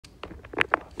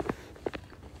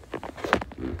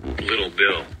Little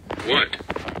Bill.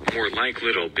 What? More like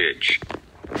little bitch.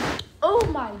 Oh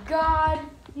my god,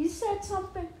 you said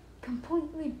something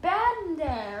completely bad in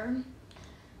there.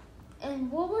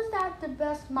 And what was that the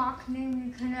best mock name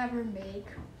you can ever make?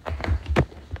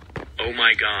 Oh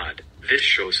my god, this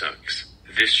show sucks.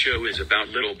 This show is about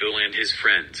Little Bill and his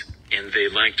friends, and they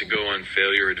like to go on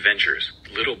failure adventures.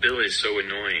 Little Bill is so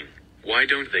annoying. Why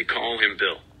don't they call him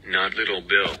Bill, not Little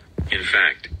Bill? In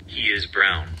fact, he is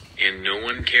brown, and no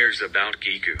one cares about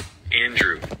Kiku,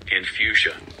 Andrew, and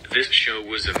Fuchsia. This show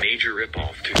was a major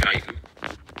ripoff to Caillou.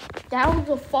 That was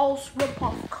a false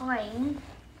ripoff claim.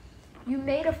 You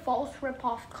made a false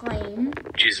ripoff claim.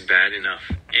 Which is bad enough.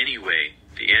 Anyway,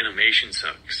 the animation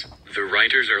sucks. The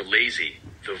writers are lazy.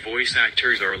 The voice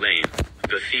actors are lame.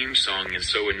 The theme song is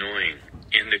so annoying.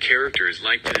 And the characters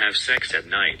like to have sex at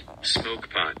night, smoke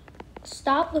pot,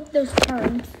 Stop with those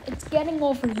terms. It's getting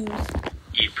overused.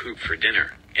 eat poop for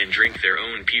dinner, and drink their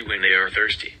own pee when they are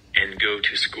thirsty, and go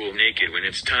to school naked when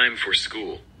it's time for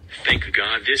school. Thank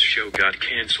God this show got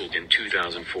cancelled in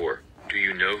 2004. Do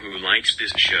you know who likes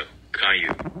this show?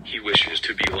 Caillou. He wishes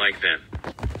to be like them.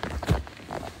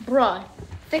 Bruh,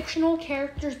 fictional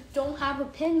characters don't have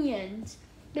opinions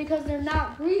because they're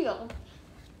not real.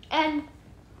 And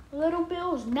Little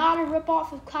Bill is not a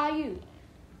ripoff of Caillou.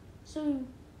 So,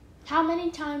 how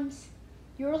many times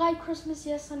you're like Christmas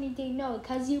Yes Sunny Day No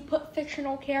because you put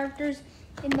fictional characters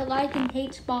in the like and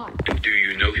hate spot. And do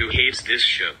you know who hates this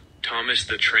show? Thomas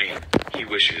the Train. He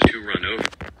wishes to run over.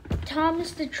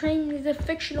 Thomas the Train is a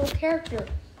fictional character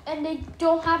and they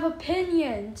don't have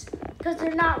opinions because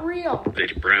they're not real.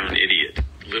 That brown idiot.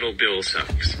 Little Bill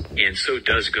sucks. And so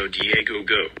does Go Diego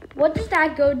Go. What does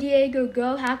that Go Diego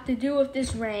Go have to do with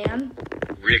this ram?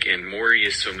 Rick and Morty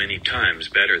is so many times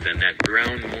better than that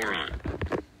brown moron.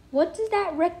 What does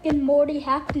that Rick and Morty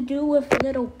have to do with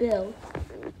Little Bill?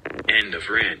 End of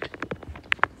rant.